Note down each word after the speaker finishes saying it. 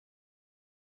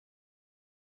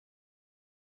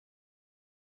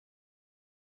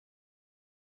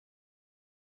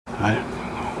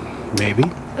Maybe.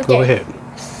 Okay. Go ahead.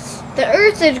 The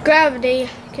Earth's gravity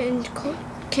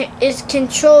is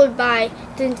controlled by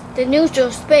the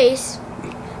neutral space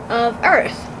of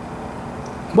Earth.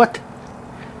 What?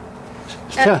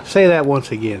 Say that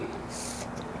once again.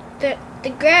 The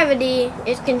gravity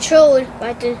is controlled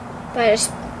by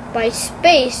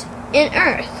space in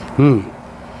Earth.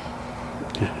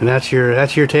 And that's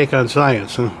your take on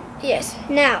science, huh? Yes.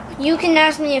 Now you can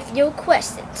ask me a few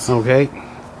questions. Okay.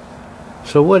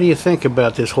 So what do you think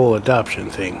about this whole adoption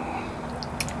thing?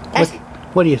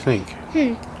 What do you think?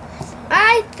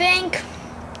 I think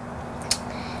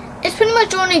it's pretty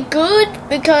much only good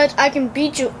because I can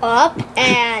beat you up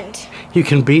and... You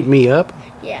can beat me up?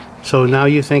 Yeah. So now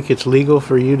you think it's legal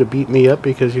for you to beat me up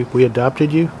because we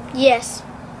adopted you? Yes.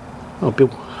 Oh,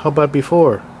 how about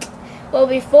before? Well,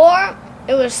 before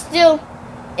it was still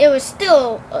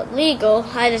illegal.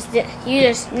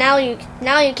 Now you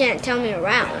can't tell me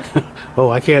around. Oh,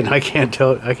 I can't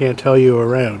tell you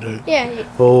around. Yeah.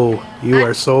 Oh, you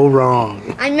are so wrong.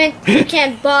 I meant you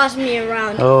can't boss me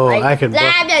around. Oh, like, I can.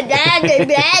 Blah, blah, blah, blah,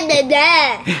 blah, blah,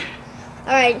 blah.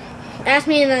 All right, ask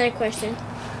me another question.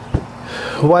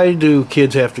 Why do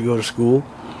kids have to go to school?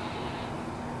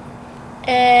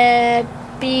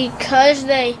 Because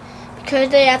they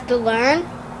have to learn.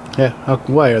 Yeah.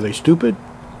 Why are they stupid?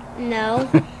 No,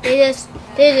 they just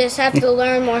have to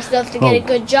learn more stuff to get a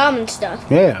good job and stuff.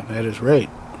 Yeah, that is right.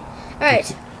 All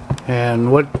right.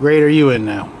 And what grade are you in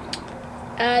now?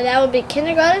 That would be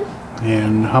kindergarten.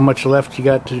 And how much left you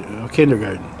got to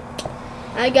kindergarten?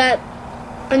 I got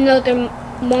another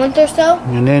month or so.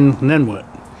 And then what?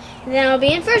 And then I'll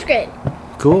be in first grade.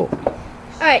 Cool.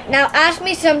 All right. Now ask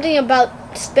me something about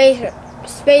space or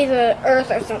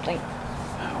Earth or something.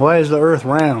 Why is the Earth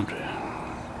round?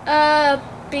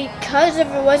 Because if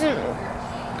it wasn't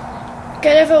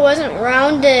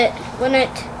rounded,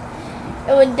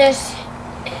 it would just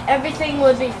everything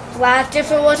would be flat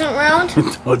if it wasn't round.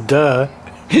 Oh, duh.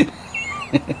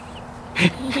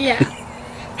 Yeah.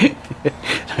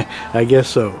 I guess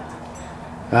so.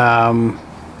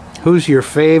 Who's your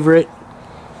favorite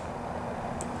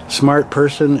smart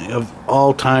person of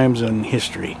all times in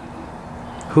history?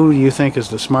 Who do you think is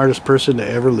the smartest person to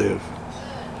ever live?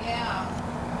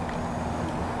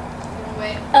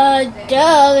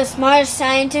 The smartest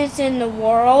scientist in the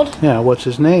world. Yeah, what's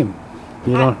his name?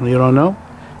 You don't know?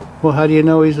 Well, how do you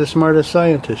know he's the smartest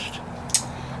scientist?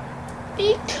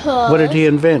 Because... What did he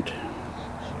invent?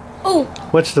 Oh.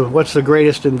 What's the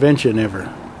greatest invention ever?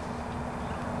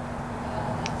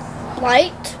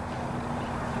 Light.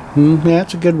 Yeah,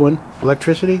 that's a good one.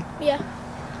 Electricity? Yeah.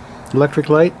 Electric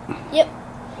light? Yep.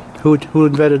 Who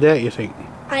invented that, you think?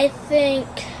 I think...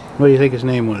 What do you think his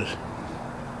name was?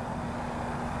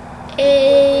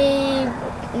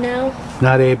 No.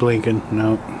 Not Abe Lincoln,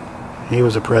 no. He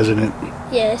was a president.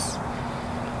 Yes.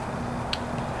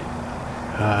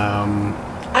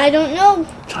 I don't know.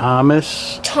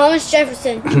 Thomas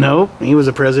Jefferson. Nope, he was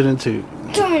a president too.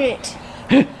 Darn it.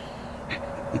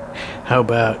 How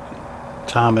about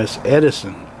Thomas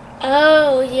Edison?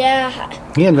 Oh, yeah.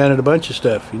 He invented a bunch of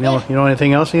stuff. You know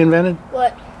anything else he invented?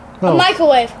 What? Oh. A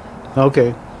microwave.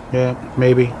 Okay. Yeah,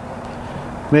 maybe.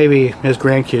 Maybe his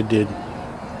grandkid did.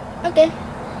 Okay.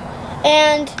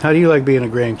 And... How do you like being a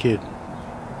grandkid?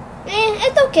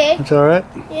 It's okay. It's alright?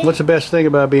 Yeah. What's the best thing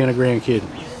about being a grandkid?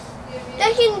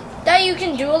 That you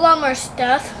can do a lot more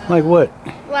stuff. Like what?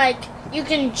 Like, you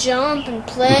can jump and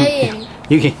play and...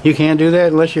 You can't do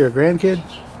that unless you're a grandkid?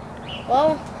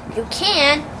 Well, you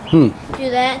can do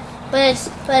that, but it's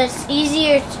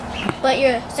easier.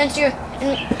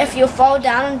 If you fall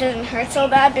down, it doesn't hurt so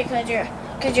bad because you're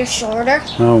shorter.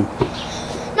 Oh.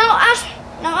 Now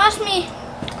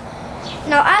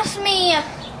ask me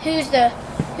who's the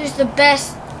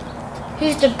best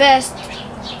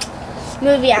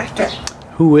movie actor.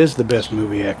 Who is the best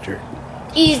movie actor?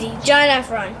 Easy, John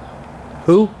Efron.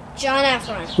 Who? John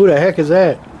Efron. Who the heck is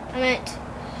that? I meant.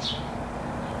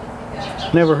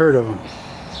 Never heard of him.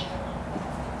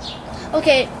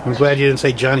 Okay. I'm glad you didn't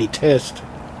say Johnny Test.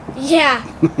 Yeah.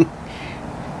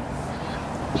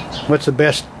 What's the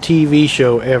best TV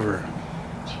show ever?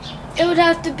 It would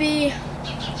have to be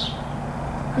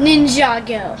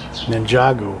Ninjago.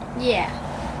 Ninjago. Yeah.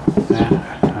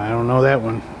 I don't know that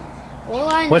one. Well,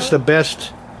 I know. What's the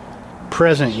best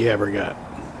present you ever got?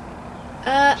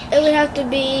 It would have to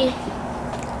be...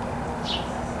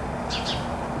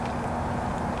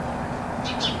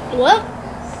 Well,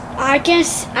 I can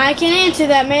answer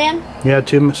that, man. You had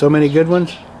so many good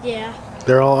ones? Yeah.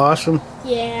 They're all awesome?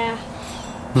 Yeah.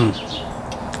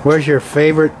 Where's your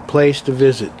favorite place to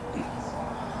visit?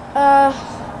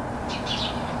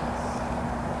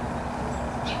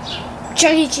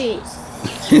 Chuck E. Cheese.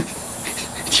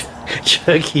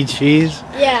 Chuck E. Cheese?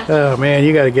 Yeah. Oh man,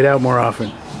 you got to get out more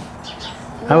often.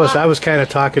 I was kind of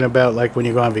talking about like when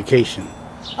you go on vacation.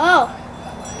 Oh,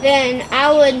 then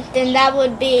that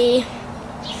would be.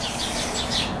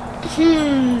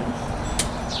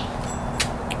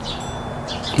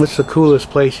 What's the coolest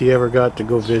place you ever got to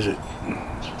go visit?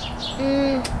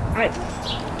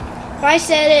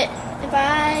 If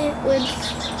I would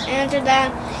answer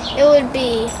that, it would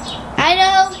be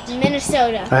Idaho and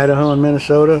Minnesota. Idaho and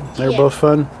Minnesota? They're both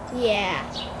fun? Yeah.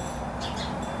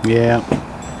 Yeah.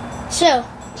 So,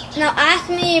 now ask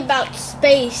me about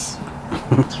space.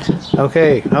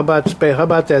 Okay, how about space? How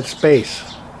about that space?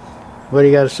 What do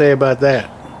you got to say about that?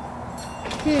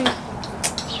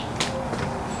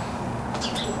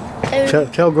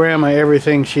 Tell Grandma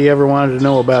everything she ever wanted to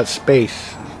know about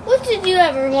space. What did you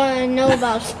ever want to know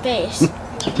about space?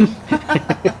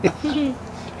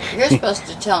 You're supposed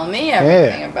to tell me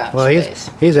everything about space.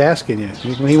 He's asking you.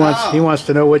 He wants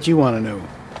to know what you want to know.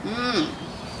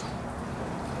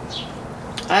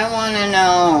 I want to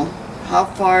know how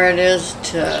far it is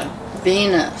to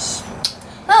Venus.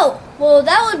 Oh, well,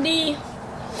 that would be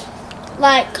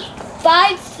like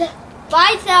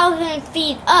 5,000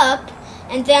 feet up,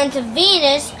 and then to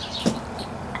Venus.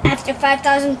 After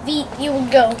 5,000 feet, you would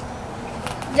go.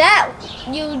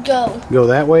 Go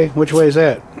that way? Which way is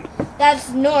that?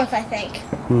 That's north, I think.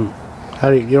 You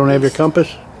don't have your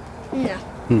compass? No.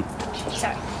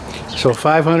 Sorry. So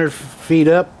 500 feet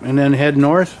up and then head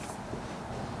north?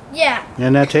 Yeah.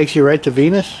 And that takes you right to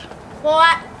Venus?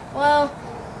 Well,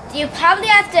 you probably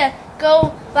have to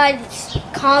go by the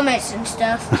comets and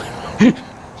stuff.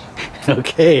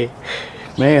 Okay.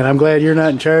 Man, I'm glad you're not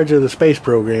in charge of the space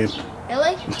program.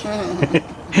 Really?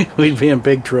 We'd be in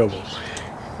big trouble.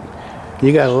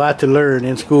 You got a lot to learn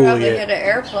in school Probably yet. hit an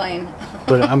airplane.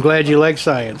 But I'm glad you like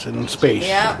science and space.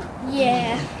 Yeah.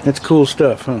 Yeah. That's cool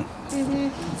stuff, huh?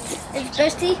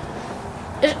 Especially.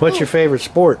 What's your favorite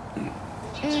sport?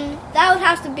 That would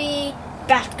have to be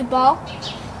basketball.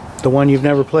 The one you've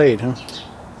never played, huh?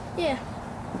 Yeah.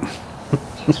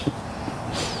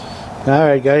 All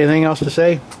right, got anything else to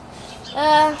say?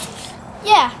 Yeah.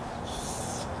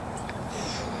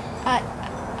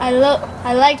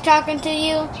 I like talking to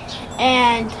you,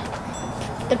 and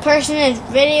the person that's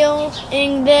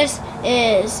videoing this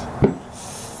is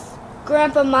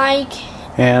Grandpa Mike.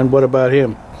 And what about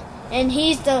him? And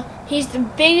he's the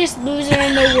biggest loser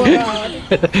in the world.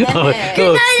 Good night,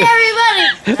 everybody.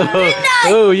 Good night.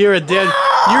 Oh, you're a dead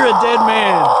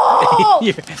man.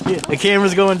 The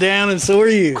camera's going down, and so are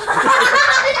you.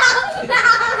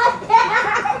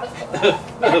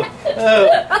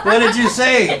 What did you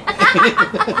say?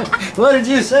 What did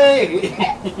you say?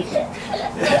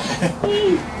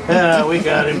 We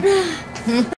got him.